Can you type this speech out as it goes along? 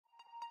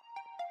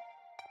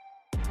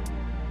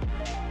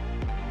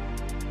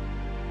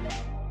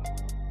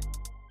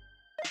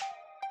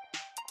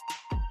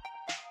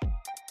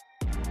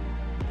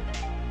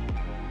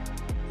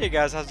Hey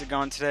guys, how's it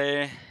going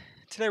today?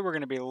 Today we're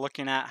going to be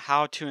looking at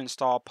how to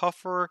install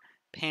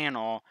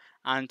pufferpanel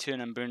onto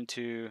an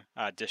Ubuntu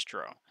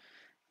distro.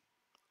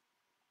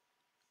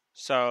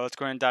 So let's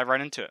go ahead and dive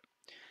right into it.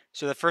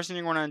 So the first thing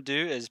you want to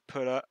do is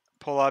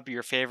pull up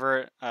your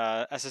favorite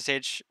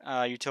SSH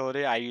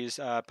utility. I use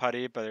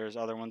PuTTY, but there's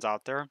other ones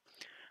out there.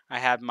 I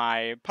have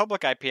my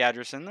public IP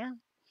address in there.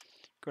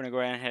 Going to go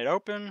ahead and hit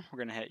open. We're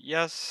going to hit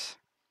yes.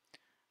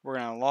 We're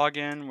going to log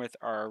in with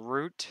our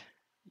root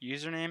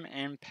username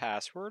and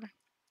password.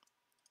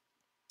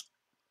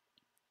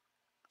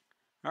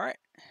 All right,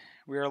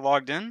 we are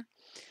logged in.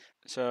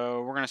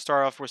 So we're going to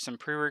start off with some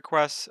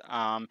prerequisites.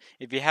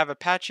 If you have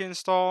Apache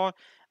installed,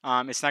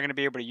 it's not going to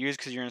be able to use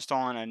because you're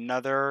installing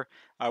another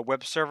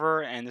web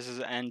server, and this is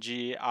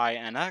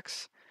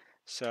nginx.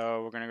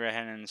 So we're going to go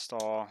ahead and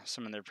install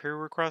some of the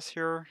prerequisites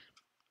here.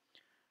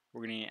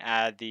 We're going to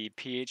add the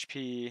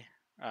PHP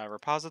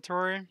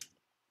repository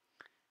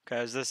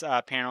because this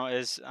panel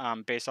is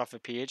based off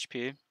of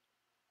PHP.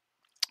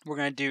 We're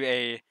going to do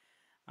a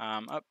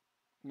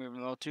moving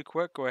a little too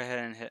quick. Go ahead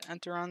and hit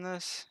enter on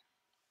this.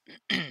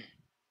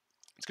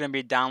 It's going to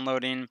be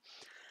downloading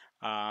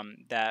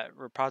that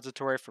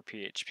repository for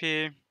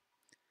PHP.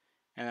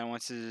 And then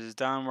once this is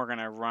done, we're going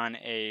to run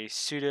a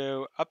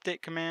sudo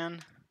update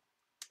command.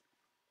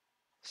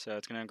 So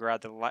it's going to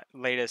grab the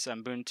latest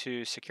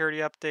Ubuntu security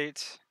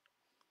updates.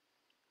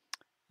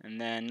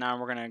 And then now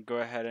we're going to go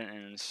ahead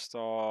and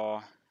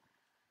install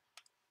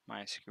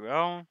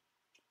mysql.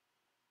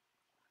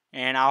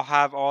 And I'll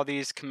have all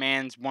these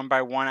commands one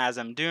by one as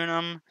I'm doing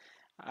them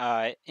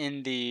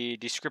in the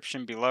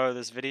description below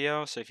this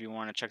video. So if you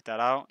want to check that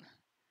out,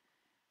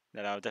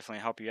 that'll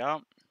definitely help you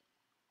out.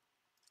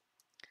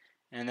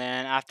 And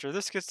then after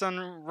this gets done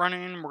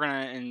running, we're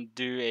going to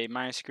do a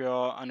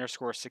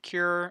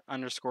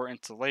mysql_secure_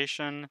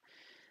 installation.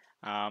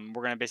 We're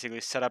going to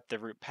basically set up the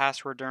root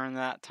password during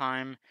that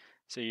time.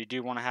 So you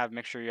do want to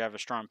make sure you have a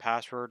strong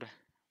password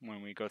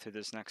when we go through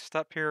this next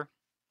step here.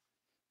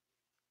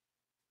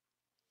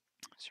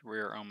 So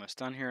we're almost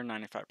done here,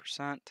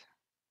 95%.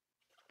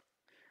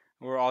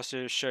 We'll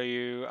also show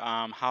you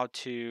how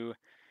to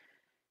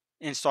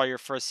install your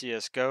first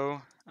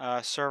CSGO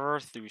server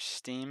through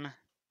Steam.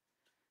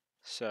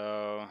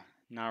 So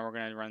now we're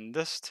going to run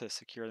this to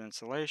secure the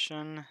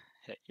installation.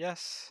 Hit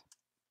yes.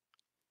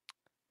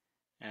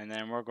 And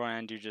then we're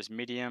going to do just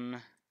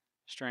medium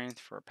strength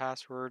for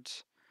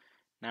passwords.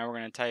 Now we're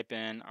going to type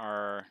in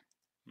our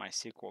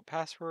MySQL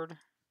password.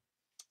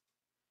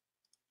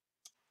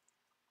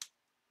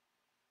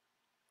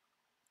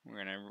 We're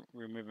going to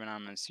remove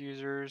anonymous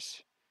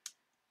users.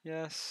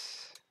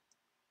 Yes.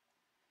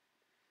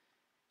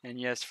 And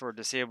yes for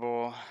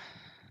disable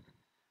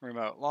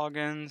remote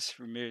logins.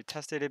 Remove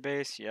test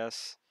database.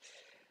 Yes.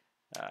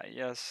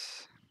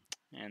 Yes.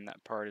 And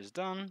that part is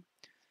done.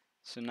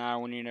 So now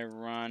we need to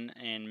run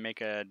and make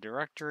a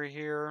directory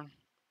here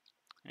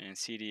and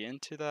cd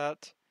into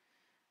that.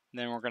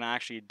 Then we're going to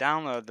actually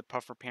download the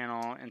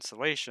pufferpanel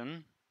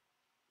installation.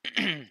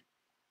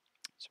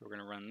 So we're going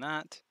to run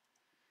that.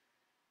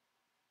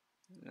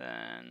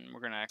 Then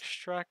we're going to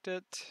extract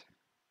it.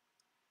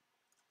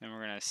 Then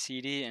we're going to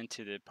cd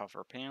into the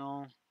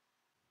pufferpanel.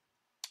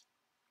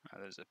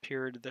 There's a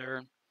period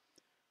there.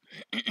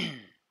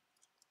 Then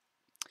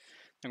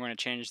we're going to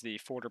change the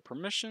folder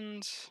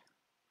permissions.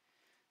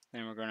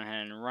 Then we're going to go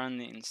ahead and run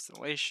the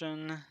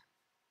installation.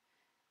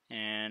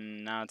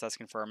 And now it's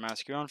asking for our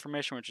MySQL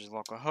information, which is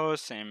localhost,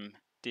 same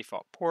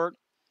default port.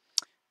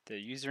 The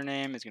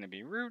username is going to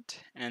be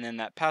root, and then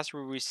that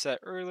password we set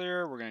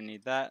earlier, we're going to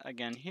need that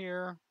again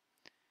here,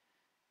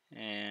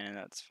 and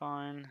that's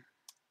fine.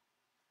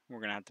 We're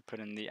going to have to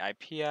put in the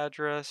IP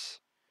address,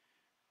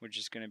 which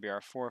is going to be our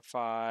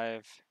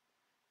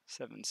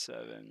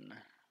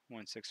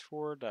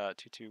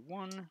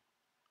 45.77164.221,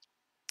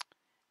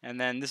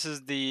 and then this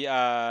is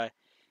the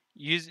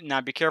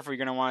now be careful, you're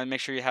going to want to make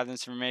sure you have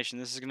this information.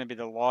 This is going to be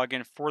the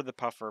login for the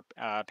puffer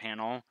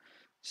panel.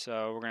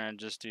 So we're going to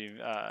just do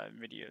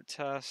video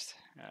test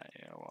at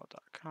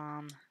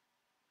AOL.com.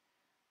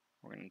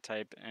 We're going to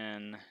type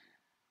in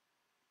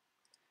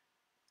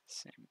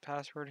same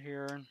password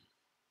here.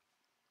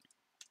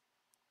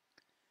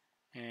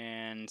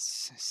 And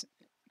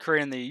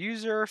creating the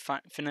user,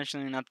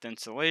 finishing up the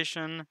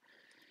installation.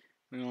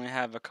 We only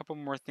have a couple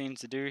more things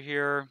to do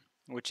here,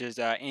 which is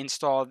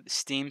install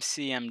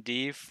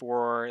steamcmd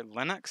for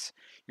Linux.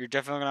 You're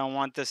definitely going to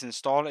want this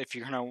installed if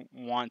you're going to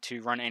want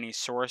to run any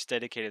source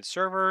dedicated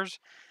servers.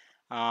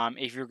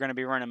 If you're going to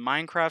be running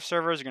Minecraft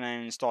servers, you're going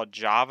to install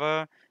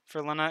Java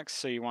for Linux,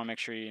 so you want to make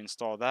sure you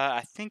install that.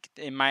 I think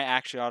it might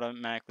actually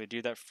automatically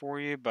do that for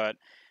you, but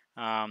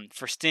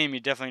for Steam,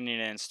 you definitely need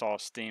to install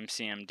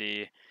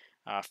steamcmd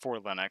for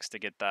Linux to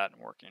get that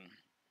working.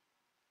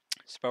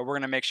 But we're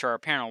going to make sure our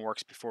panel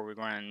works before we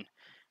go and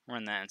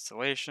run that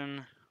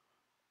installation.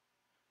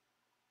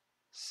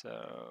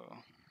 So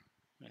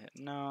hit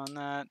no on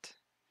that,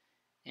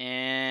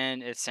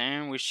 and it's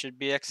saying we should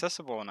be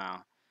accessible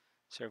now.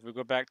 So if we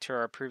go back to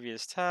our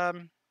previous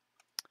tab,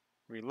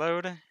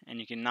 reload, and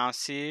you can now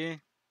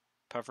see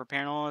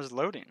pufferpanel is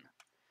loading.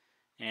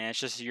 and it's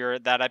just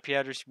that IP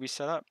address we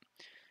set up.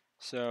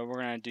 So we're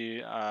gonna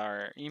do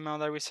our email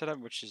that we set up,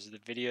 which is the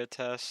video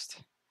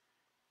test,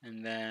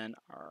 and then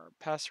our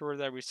password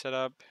that we set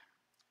up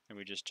that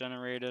we just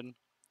generated.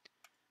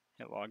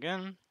 Hit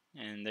login,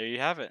 and there you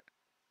have it.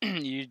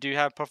 You do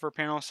have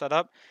pufferpanel set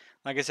up.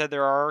 Like I said,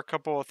 there are a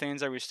couple of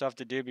things that we still have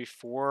to do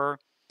before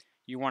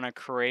you want to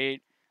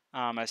create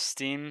a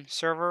Steam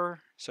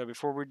server. So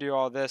before we do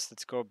all this,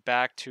 let's go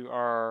back to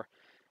our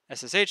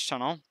SSH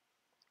tunnel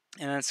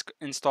and let's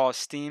install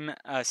Steam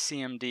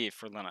CMD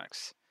for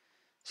Linux.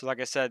 So like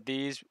I said,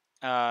 these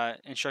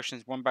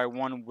instructions one by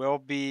one will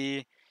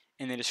be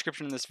in the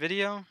description of this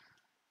video,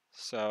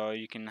 so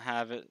you can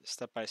have it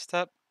step by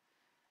step.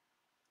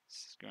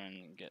 Let's go ahead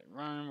and get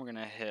run. We're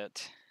gonna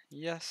hit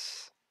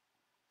yes,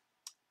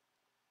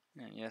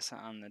 and yes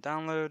on the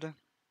download.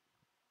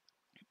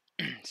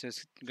 So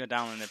let's go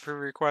download the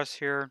preview request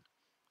here.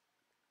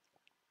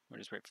 We'll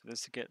just wait for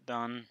this to get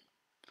done.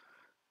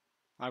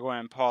 I'll go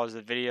ahead and pause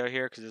the video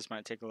here because this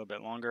might take a little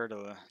bit longer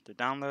to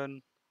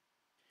download.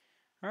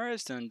 Alright,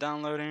 it's done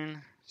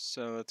downloading.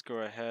 So let's go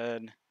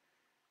ahead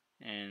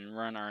and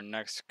run our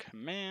next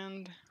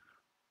command.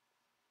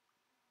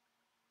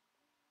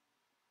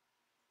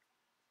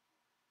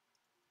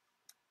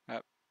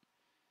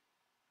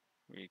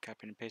 We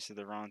copied and pasted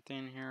the wrong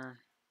thing here.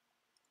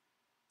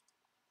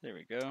 There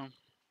we go.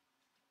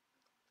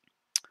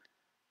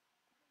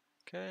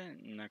 Okay,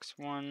 next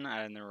one,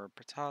 add in the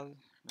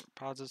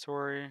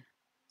repository.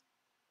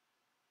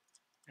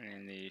 And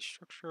in the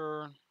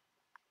structure,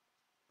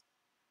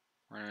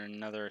 run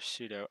another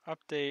sudo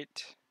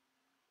update.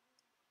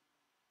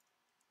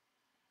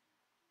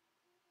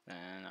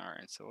 Then our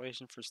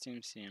installation for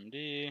Steam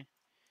CMD.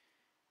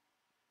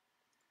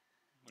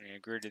 We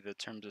agree to the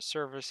terms of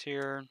service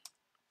here.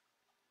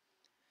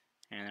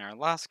 And our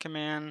last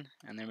command,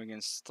 and then we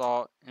can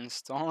start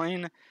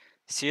installing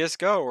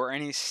CSGO or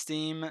any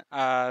Steam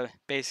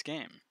based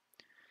game.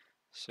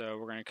 So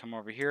we're going to come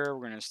over here,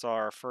 we're going to install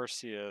our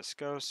first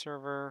CSGO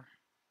server.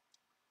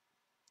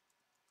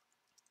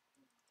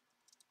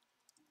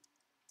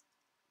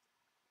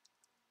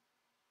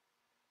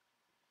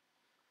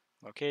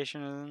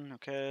 Location,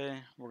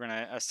 okay. We're going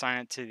to assign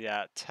it to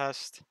that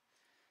test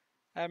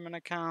admin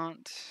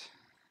account.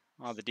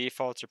 All the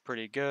defaults are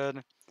pretty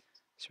good.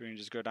 So we can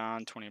just go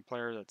down 20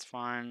 players, that's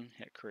fine.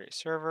 Hit create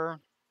server.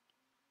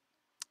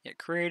 Hit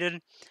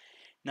created.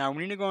 Now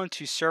we need to go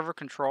into server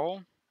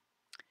control,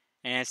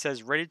 and it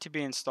says ready to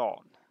be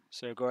installed.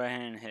 So go ahead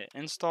and hit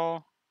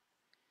install,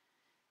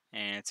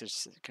 and it's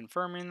just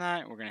confirming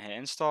that. We're going to hit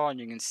install,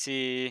 and you can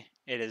see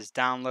it is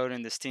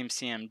downloading the Steam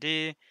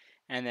CMD,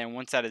 and then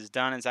once that is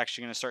done, it's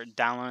actually going to start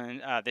downloading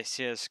the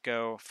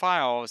CSGO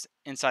files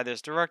inside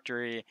this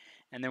directory,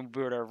 and then we'll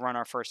be able to run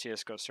our first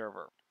CSGO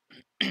server.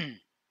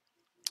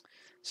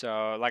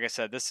 So like I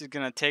said, this is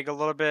going to take a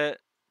little bit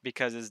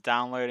because it's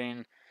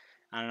downloading.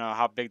 I don't know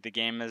how big the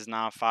game is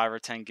now, 5 or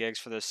 10 gigs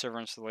for the server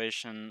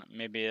installation,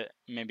 maybe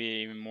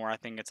even more. I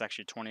think it's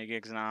actually 20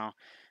 gigs now.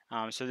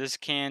 So this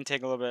can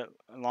take a little bit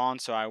long,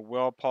 so I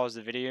will pause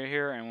the video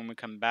here, and when we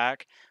come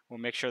back, we'll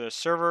make sure the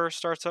server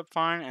starts up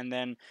fine, and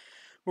then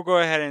we'll go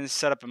ahead and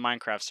set up a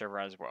Minecraft server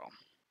as well.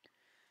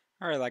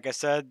 Alright, like I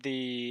said,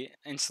 the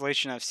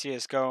installation of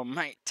CSGO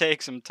might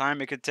take some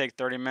time. It could take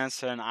 30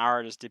 minutes to an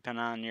hour, just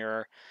depending on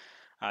your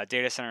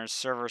data center's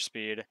server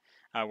speed,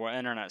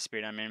 internet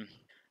speed, I mean.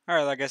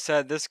 Alright, like I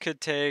said, this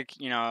could take,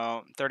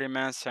 30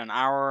 minutes to an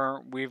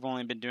hour. We've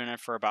only been doing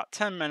it for about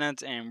 10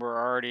 minutes, and we're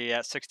already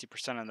at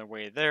 60% of the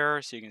way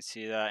there, so you can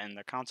see that in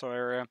the console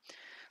area.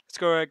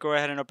 Let's go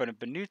ahead and open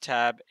up a new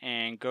tab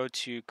and go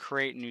to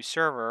create new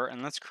server,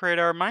 and let's create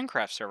our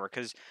Minecraft server,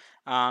 because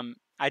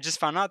I just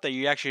found out that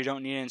you actually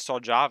don't need to install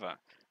Java.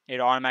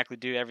 It'll automatically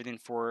do everything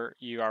for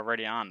you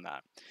already on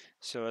that.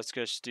 So let's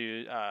just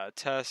do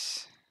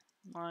test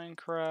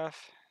Minecraft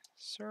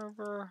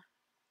server.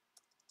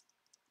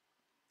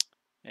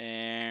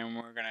 And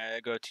we're going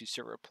to go to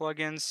server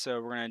plugins.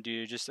 So we're going to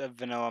do just a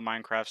vanilla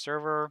Minecraft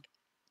server.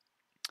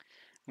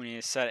 We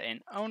need to set an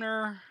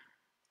owner.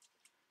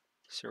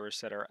 So we're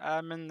set our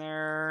admin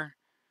there.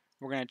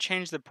 We're going to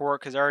change the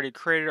port because I already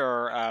created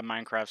our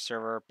Minecraft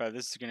server, but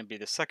this is going to be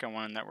the second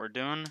one that we're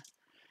doing.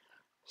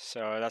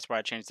 So that's why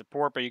I changed the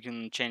port, but you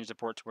can change the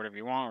port to whatever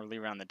you want or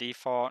leave it on the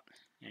default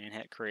and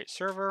hit create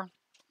server.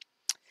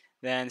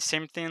 Then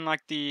same thing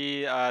like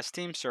the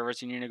Steam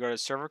servers, you need to go to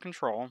server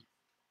control.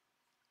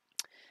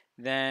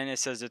 Then it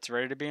says it's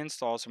ready to be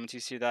installed. So once you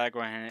see that, go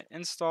ahead and hit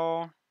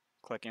install.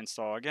 Click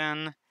install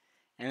again.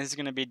 And this is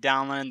going to be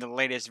downloading the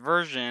latest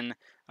version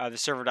of the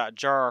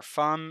server.jar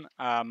from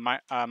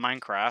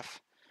Minecraft.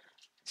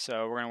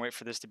 So we're going to wait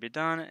for this to be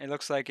done. It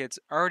looks like it's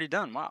already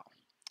done. Wow.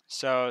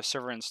 So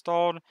server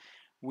installed.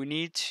 We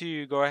need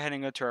to go ahead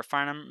and go to our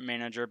file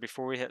manager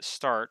before we hit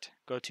start.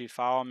 Go to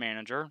file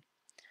manager.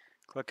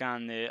 Click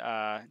on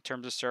the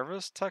terms of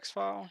service text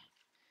file.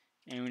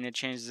 And we need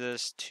to change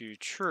this to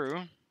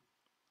true.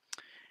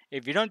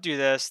 If you don't do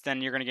this,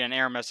 then you're going to get an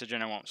error message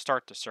and it won't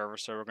start the server.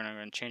 So we're going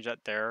to change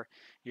that there.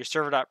 Your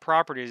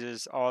server.properties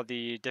is all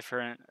the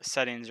different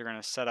settings you're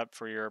going to set up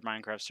for your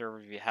Minecraft server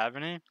if you have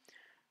any.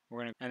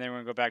 And then we're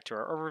going to go back to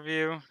our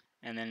overview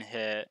and then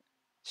hit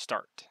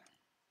start.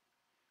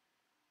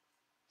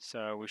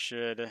 So we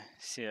should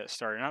see it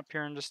starting up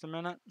here in just a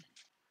minute.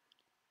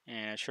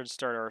 And it should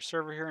start our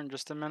server here in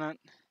just a minute.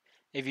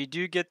 If you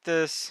do get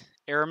this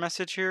error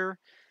message here,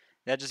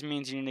 that just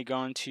means you need to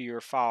go into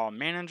your file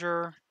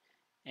manager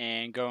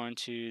and go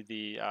into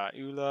the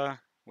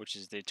ULA, which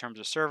is the terms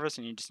of service,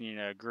 and you just need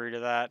to agree to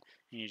that,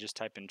 and you just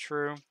type in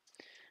true.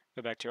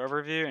 Go back to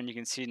overview, and you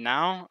can see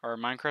now our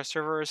Minecraft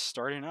server is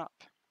starting up.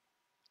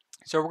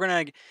 So we're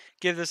going to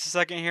give this a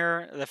second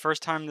here. The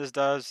first time this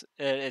does,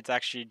 it's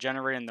actually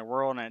generating the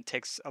world, and it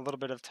takes a little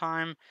bit of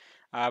time,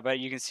 but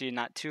you can see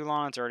not too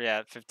long. It's already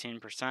at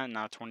 15%,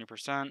 now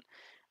 20%.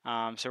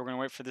 So we're going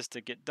to wait for this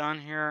to get done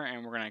here,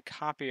 and we're going to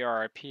copy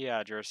our IP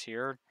address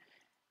here,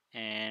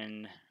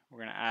 and we're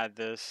going to add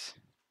this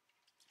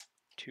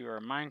to our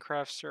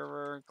Minecraft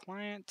server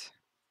client.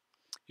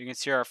 You can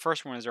see our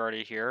first one is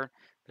already here,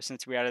 but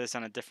since we added this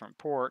on a different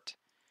port,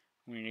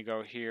 we need to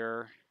go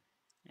here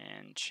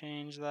and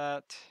change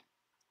that,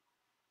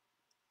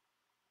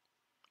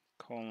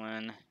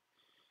 colon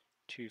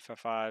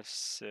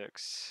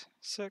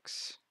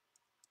 25566,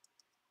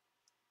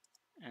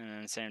 and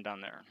then same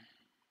down there,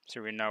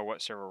 so we know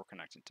what server we're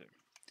connected to.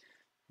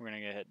 We're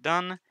going to hit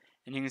done,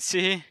 and you can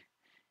see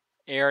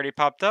it already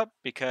popped up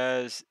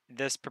because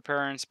this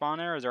prepare and spawn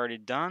error is already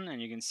done,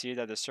 and you can see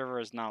that the server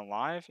is now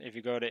live. If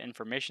you go to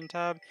information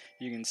tab,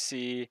 you can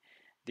see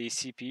the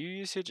CPU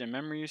usage and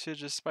memory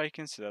usage is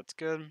spiking, so that's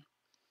good.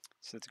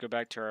 So let's go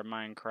back to our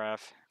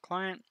Minecraft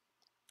client.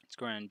 Let's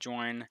go ahead and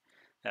join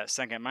that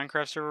second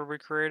Minecraft server we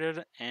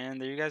created, and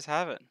there you guys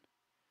have it.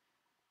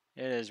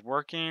 It is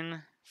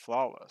working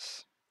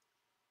flawless.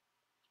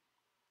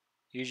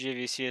 Usually if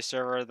you see a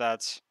server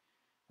that's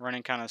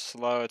running kind of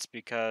slow, it's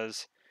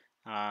because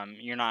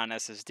you're not on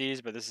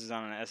SSDs, but this is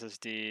on an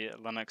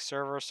SSD Linux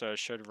server, so it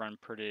should run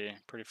pretty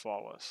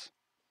flawless.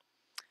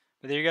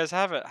 But there you guys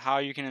have it, how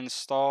you can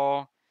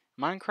install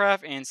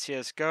Minecraft and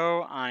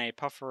CSGO on a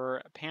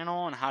puffer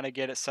panel and how to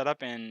get it set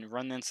up and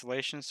run the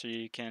installation so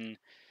you can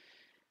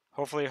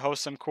hopefully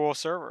host some cool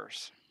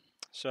servers.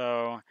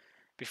 So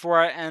before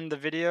I end the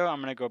video,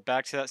 I'm going to go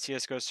back to that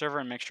CSGO server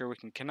and make sure we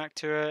can connect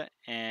to it,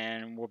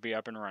 and we'll be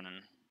up and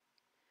running.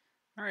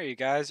 Alright you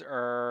guys,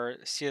 our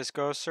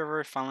CSGO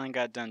server finally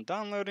got done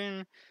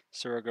downloading,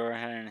 so we'll go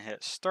ahead and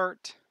hit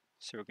start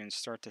so we can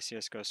start the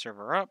CSGO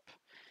server up,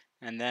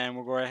 and then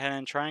we'll go ahead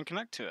and try and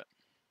connect to it.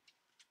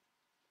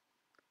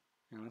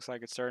 And it looks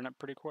like it's starting up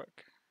pretty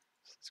quick.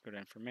 So let's go to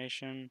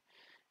information,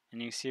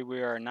 and you can see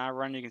we are now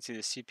running. You can see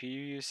the CPU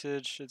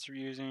usage it's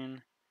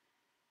using,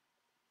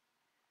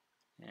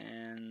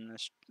 and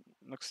this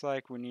looks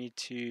like we need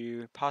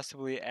to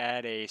possibly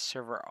add a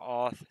server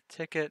auth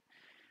ticket.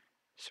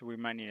 So we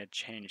might need to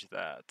change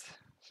that.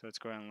 So let's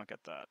go ahead and look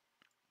at that.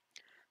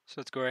 So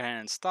let's go ahead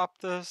and stop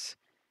this.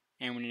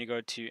 And we need to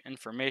go to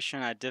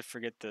information. I did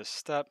forget this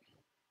step.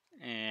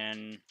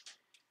 And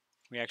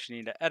we actually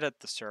need to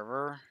edit the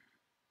server.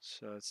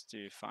 So let's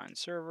do find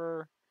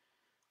server.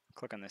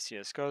 Click on the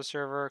CSGO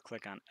server.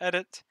 Click on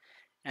edit.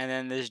 And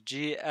then this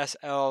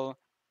GSL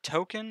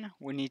token,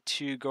 we need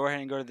to go ahead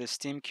and go to the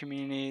Steam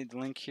community, the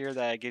link here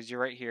that it gives you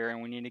right here.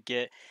 And we need to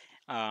get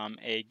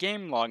a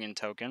game login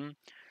token.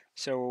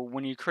 So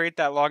when you create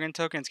that login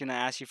token, it's going to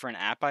ask you for an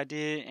app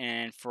ID,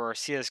 and for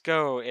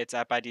CSGO, it's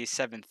app ID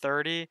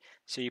 730.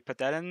 So you put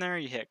that in there,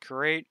 you hit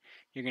create,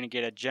 you're going to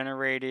get a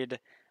generated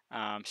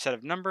set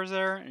of numbers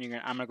there, and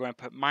I'm going to go ahead and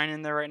put mine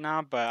in there right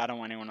now, but I don't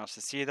want anyone else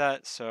to see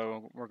that,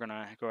 so we're going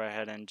to go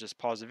ahead and just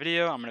pause the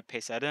video. I'm going to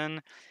paste that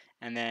in,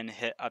 and then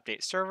hit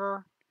update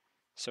server.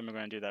 So I'm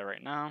going to do that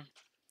right now.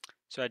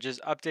 So I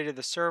just updated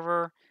the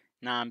server.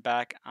 Now I'm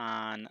back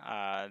on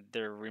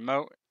the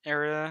remote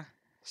area.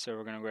 So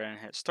we're going to go ahead and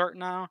hit start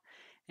now.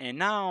 And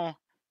now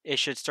it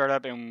should start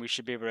up and we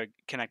should be able to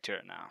connect to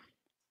it now.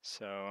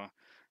 So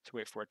let's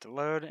wait for it to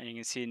load. And you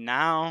can see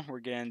now we're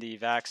getting the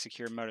VAX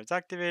secure mode is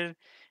activated.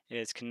 It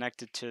is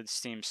connected to the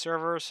Steam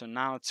server. So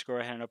now let's go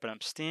ahead and open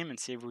up Steam and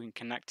see if we can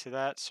connect to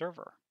that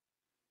server.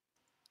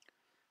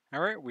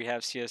 Alright, we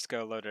have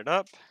CSGO loaded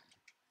up.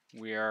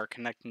 We are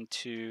connecting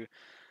to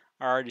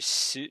our new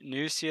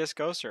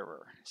CSGO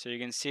server. So you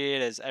can see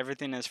it as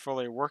everything is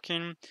fully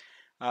working.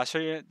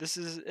 This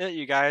is it,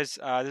 you guys.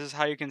 This is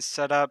how you can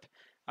set up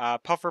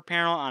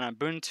pufferpanel on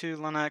Ubuntu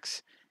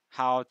Linux.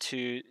 How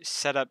to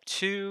set up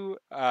two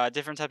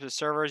different types of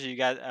servers. You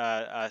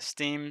got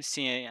Steam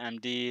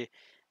CMD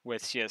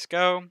with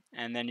CSGO,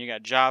 and then you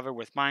got Java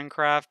with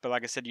Minecraft. But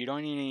like I said, you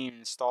don't need to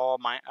install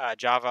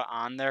Java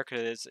on there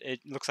because it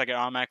looks like it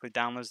automatically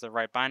downloads the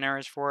right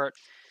binaries for it.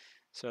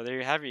 So there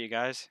you have it, you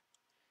guys.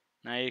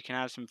 Now you can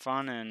have some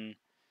fun and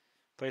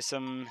play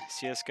some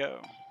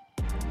CSGO.